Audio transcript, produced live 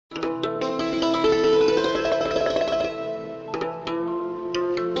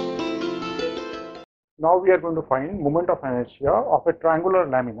Now we are going to find moment of inertia of A triangular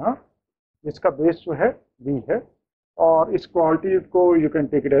lamina जिसका base जो है B है और इस क्वालिटी को you can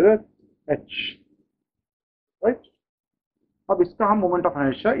take it as H, right. अब इसका हम मोमेंट ऑफ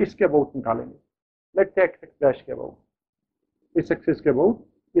इनर्शिया इसके अबाउट निकालेंगे। लेट्स टेक एक्स डैश के अबाउट, इस एक्सिस के अबाउट,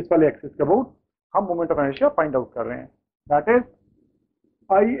 इस वाले एक्सिस के अबाउट हम moment of inertia find out कर रहे हैं। That is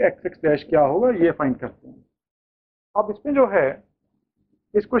I x x dash क्या होगा ये फाइंड करते हैं। अब इसमें जो है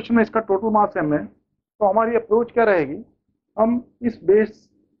इस क्वेश्चन में इसका टोटल मास m है, तो हमारी अप्रोच क्या रहेगी, हम इस बेस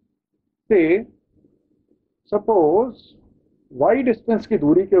से सपोज y डिस्टेंस की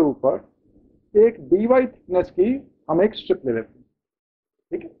दूरी के ऊपर एक dy थिकनेस की हम एक स्ट्रिप ले लेते हैं,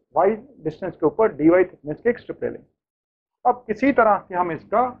 ठीक है। y डिस्टेंस के ऊपर dy थिकनेस की एक स्ट्रिप ले लेंगे। अब किसी तरह से हम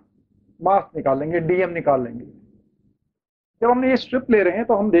इसका मास निकालेंगे, dm निकाल लेंगे। जब हमने ये स्ट्रिप ले रहे हैं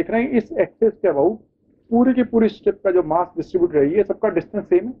तो हम देख रहे हैं इस एक्सिस के अबाउट पूरी की पूरी स्ट्रिप का जो मास डिस्ट्रीब्यूट रही है सबका डिस्टेंस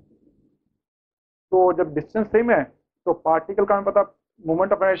सेम है। तो जब डिस्टेंस सेम है तो पार्टिकल का हमें पता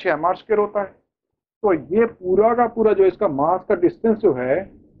moment of inertia m r square होता है। तो ये पूरा का पूरा जो इसका मास का डिस्टेंस जो है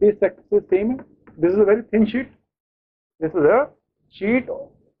इस एक्सिस सेम है। This is a very thin sheet, this is a sheet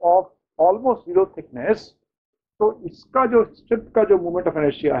of almost zero thickness. तो इसका जो स्ट्रिप का जो मोमेंट ऑफ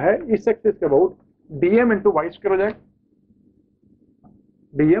इनर्शिया है इस एक्सिस के about dm into Y square हो जाएगा।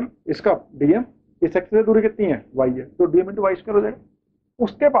 dm इसका dm इस एक्सिस से दूरी कितनी है y है, तो dm इंटू वाई स्क्वायर हो जाएगा।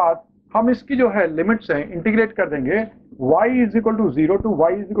 उसके बाद हम इसकी जो है लिमिट्स हैं इंटीग्रेट कर देंगे, y is equal to 0 to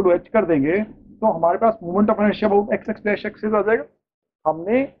y is equal to h कर देंगे, तो हमारे पास moment of inertia about x x dash axis आ जाएगा।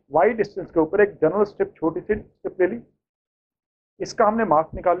 हमने y डिस्टेंस के ऊपर एक जनरल स्ट्रिप छोटी सी स्ट्रिप ले ली, इसका हमने मास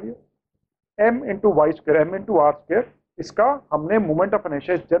निकाल लिया m into Y square m into are square, इसका हमने moment of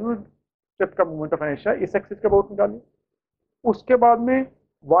inertia general strip का मोमेंट ऑफ इनर्शिया इस एक्सिस के अबाउट निकाल लिया। उसके बाद में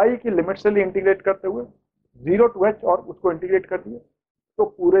y की लिमिट से इंटीग्रेट करते हुए 0 टू h और उसको इंटीग्रेट कर दिया, तो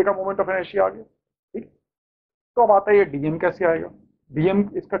पूरे का मोमेंट ऑफ इनर्शिया आ गया, ठीक। तो अब आता है ये dm कैसे आएगा, dm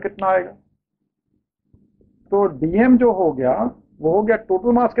इसका कितना आएगा, तो dm जो हो गया वो हो गया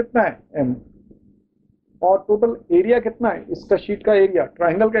टोटल मास कितना है m और टोटल एरिया कितना है इसका शीट का एरिया।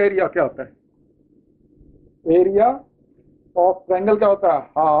 ट्राइंगल का एरिया क्या होता है, एरिया ऑफ ट्राइंगल क्या होता है,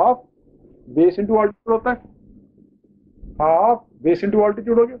 हाफ बेस इंटू ऑल्टीट्यूड होता है, हाफ बेस इंटू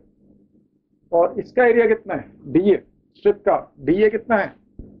ऑल्टीट्यूड हो गया। और इसका एरिया कितना है डी ए, स्ट्रिप का डी ए कितना है,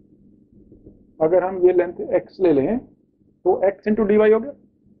 अगर हम ये लेंथ x ले लें तो x इंटू डी वाई हो गया,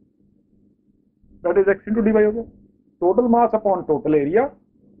 that is x into D Y हो गया। Total mass upon total area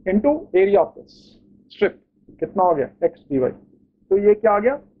into area of this strip कितना हो गया x डी वाई, तो ये क्या आ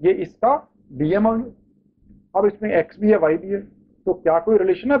गया, ये इसका dm आ गया। अब इसमें x भी है y भी है, तो क्या कोई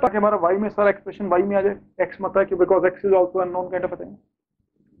रिलेशन है ताकि हमारा y में सारा एक्सप्रेशन y में आ जाए, x मत है कि because x is also unknown kind of thing.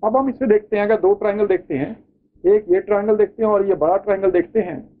 अब हम इसे देखते हैं, अगर दो ट्राइंगल देखते हैं, एक ये ट्राइंगल देखते हैं और ये बड़ा ट्राइंगल देखते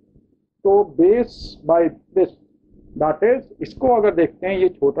हैं, तो base by this that is, इसको अगर देखते हैं ये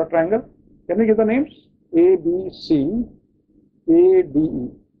छोटा triangle, can we give the names A B C A D E.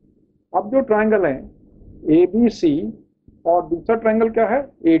 अब जो ट्राइंगल है ए बी सी और दूसरा ट्राइंगल क्या है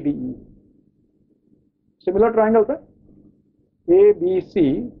A D E, similar triangle था ए बी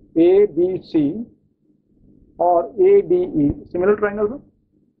सी और A D E, similar triangle था।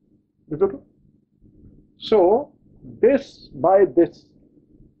 So this by this,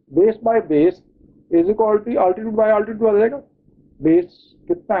 base by base is equal to altitude by altitude आ जाएगा। Base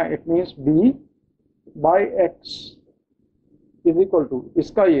कितना है, it means b by x is equal to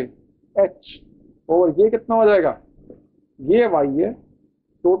इसका ये h और ये कितना हो जाएगा, ये y है,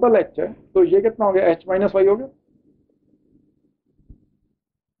 टोटल h है, तो ये कितना हो गया h माइनस वाई हो गया।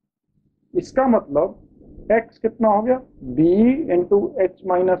 इसका मतलब x कितना हो गया b into H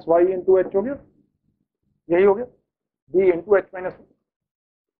minus Y into H हो गया, यही हो गया b into H minus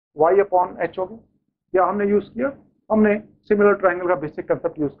Y upon H हो गया। क्या हमने यूज किया, हमने सिमिलर ट्राइंगल का बेसिक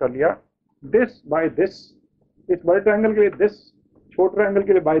कंसेप्ट यूज कर लिया, दिस बाय दिस, इस बड़े ट्राइंगल के लिए दिस, छोटे ट्राइंगल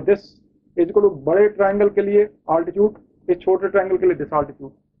के लिए by this is equal to बड़े ट्राइंगल के लिए आल्टीट्यूड, इस छोटे ट्राइंगल के लिए दिस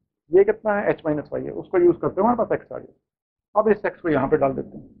आल्टीट्यूड, ये कितना है h माइनस वाई है, उसको यूज करते हुए हमारे पास x आ गया। अब इस x को यहाँ पे डाल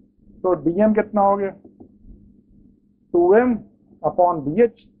देते हैं, तो dm कितना हो गया 2m upon B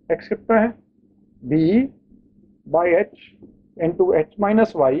H, x कितना है b by H into H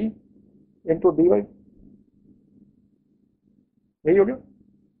minus Y into D Y, यही हो गया।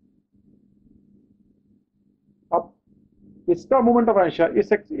 अब इसका मोमेंट ऑफ इनर्शिया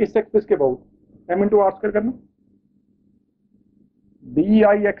इस एक्सिस के बहुत m इंटू आर स्क्वायर करना, D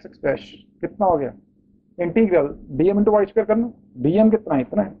I x x dash कितना हो गया integral dm into Y square करना, dm कितना है,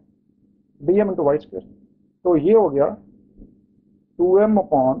 इतना है dm इंटू वाई स्क्वायर, तो ये हो गया 2m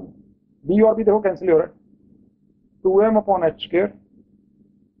अपॉन b और b देखो कैंसिल हो रहा है, 2m upon H square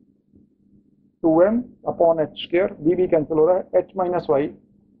 2m upon H square, B B cancel हो रहा है, H minus Y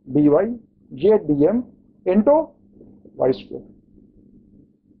D Y, ये D M into Y square.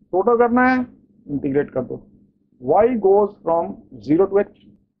 Total करना है, इंटीग्रेट कर दो, y goes from 0 to h।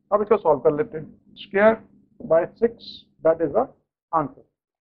 अब इसको सॉल्व कर लेते हैं, square by 6, that is the answer.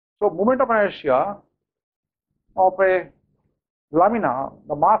 So moment of inertia of A lamina,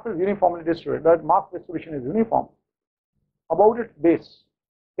 the mass is uniformly distributed, that mass distribution is uniform about its base।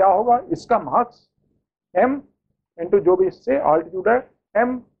 क्या होगा, इसका मास m into जो भी इससे आल्टीट्यूड है m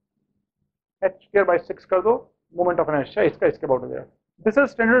h स्क्वायर बाय 6 कर दो, moment of inertia इसका इसके अबाउट हो जाएगा। This is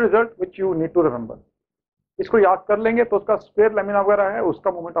standard result which you need to remember. इसको याद कर लेंगे तो उसका स्क्वायर लैमिना वगैरह है,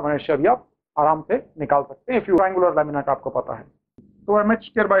 उसका मोमेंट ऑफ इनर्शिया भी आप आराम से निकाल सकते हैं इफ यू ट्रायंगुलर लैमिना का आपको पता है। तो M H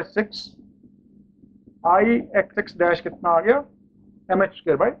square by 6 I x x dash कितना आ गया, एम एच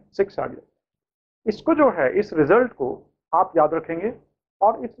स्क्वायर बाय 6 आ गया। इसको जो है, इस रिजल्ट को आप याद रखेंगे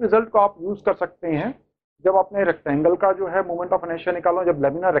और इस रिजल्ट को आप यूज कर सकते हैं जब अपने रेक्टेंगल का जो है मोमेंट ऑफ इनर्शिया निकालो। जब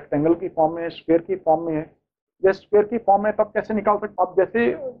लैमिना रेक्टेंगल की फॉर्म में है, स्क्वायर की फॉर्म में है, जब स्क्वायर की फॉर्म में तब कैसे निकाल सकते। अब जैसे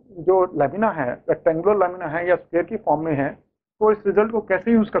जो लैमिना है, रेक्टेंगुलर लैमिना है या स्क्वायर की फॉर्म में है, तो इस रिजल्ट को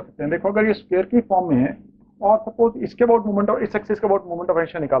कैसे यूज कर सकते हैं। देखो, अगर ये स्क्वायर की फॉर्म में है और सपोज इसके अबाउट मोमेंट ऑफ, इस एक्सिस के अबाउट मोमेंट ऑफ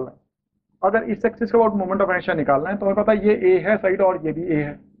इनर्शिया निकालना है, अगर इस एक्सिस के अबाउट मोमेंट ऑफ इनर्शिया निकालना है तो हमें पता है ये ए है साइड और ये भी ए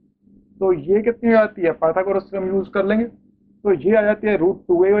है, तो ये कितनी आ जाती है, पाइथागोरस थ्योरम यूज कर लेंगे, तो ये आ जाती है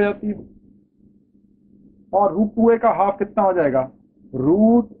 √2a हो जाती है, और √2a का हाफ कितना हो जाएगा,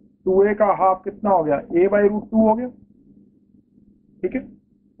 √2a का हाफ कितना हो गया, a बाई √2 हो गया। ठीक है,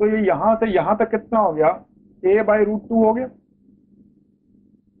 तो ये यहां से यहां तक कितना हो गया, a बाई √2 हो गया।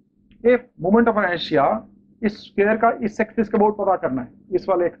 इफ मोमेंट ऑफ इनर्शिया इस स्क्वायर का इस एक्सिस के अबाउट पता करना है, इस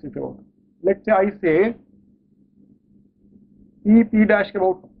वाले एक्सिस के अबाउट, लेट्स से आई से ई पी डैश के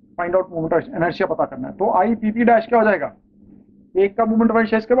about find out moment of inertia पता करना है, तो आई पी पी डैश क्या हो जाएगा, एक का मोमेंट ऑफ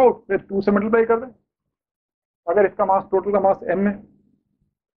इनर्शिया इसके अबाउट, फिर 2 से मल्टीप्लाई कर दें, अगर इसका मास टोटल का मास m है,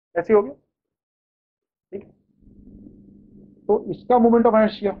 ऐसे हो गया। ठीक है, तो इसका मोमेंट ऑफ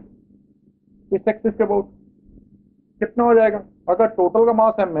इनर्शिया इस एक्सिस के अबाउट कितना हो जाएगा, अगर टोटल का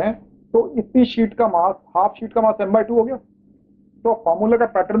मास m है तो इतनी शीट का मास, हाफ शीट का मास m/2 हो गया, तो फॉर्मूला का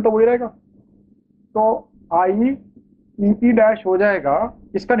पैटर्न तो वही रहेगा। तो आई ई पी डैश हो जाएगा,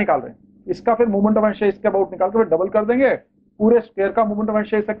 इसका निकाल रहे हैं, इसका फिर मोमेंट ऑफ इनर्शिया इसके अबाउट निकाल के फिर डबल कर देंगे, पूरे स्क्वायर का मोमेंट ऑफ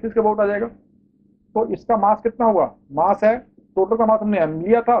इनर्शिया इस एक्सिस के अबाउट आ जाएगा। तो इसका मास कितना हुआ, मास है, टोटल का मास हमने m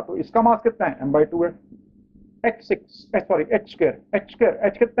लिया था, तो इसका मास कितना है, m/2 है। h स्क्वायर,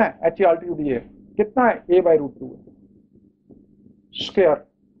 h कितना है, h आल्टीट्यूड ये कितना है, a बाई √2 है, स्क्वायर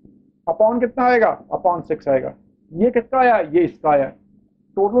अपॉन कितना आएगा, अपॉन 6 आएगा। ये कितना आया, ये इसका आया,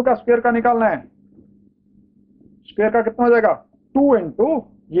 टोटल का स्क्वायर का निकालना है, स्क्वायर का कितना हो जाएगा, 2 इंटू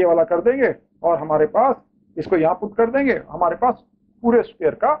ये वाला कर देंगे और हमारे पास इसको यहाँ पुट कर देंगे, हमारे पास पूरे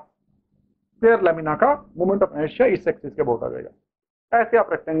स्क्वायर का, स्क्वायर लैमिना का मोमेंट ऑफ इनर्शिया इस एक्सिस के अबाउट आ जाएगा। ऐसे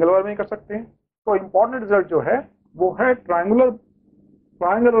आप रेक्टेंगुलर में कर सकते हैं। तो इंपॉर्टेंट रिजल्ट जो है वो है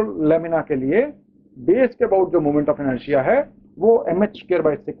ट्रायंगुलर लैमिना के लिए बेस के अबाउट जो मोमेंट ऑफ इनर्शिया है वो mh स्क्वायर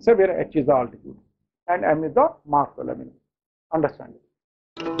बाय 6 है, where h is the altitude and m is the mass of lamina.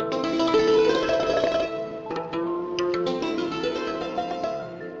 Understand.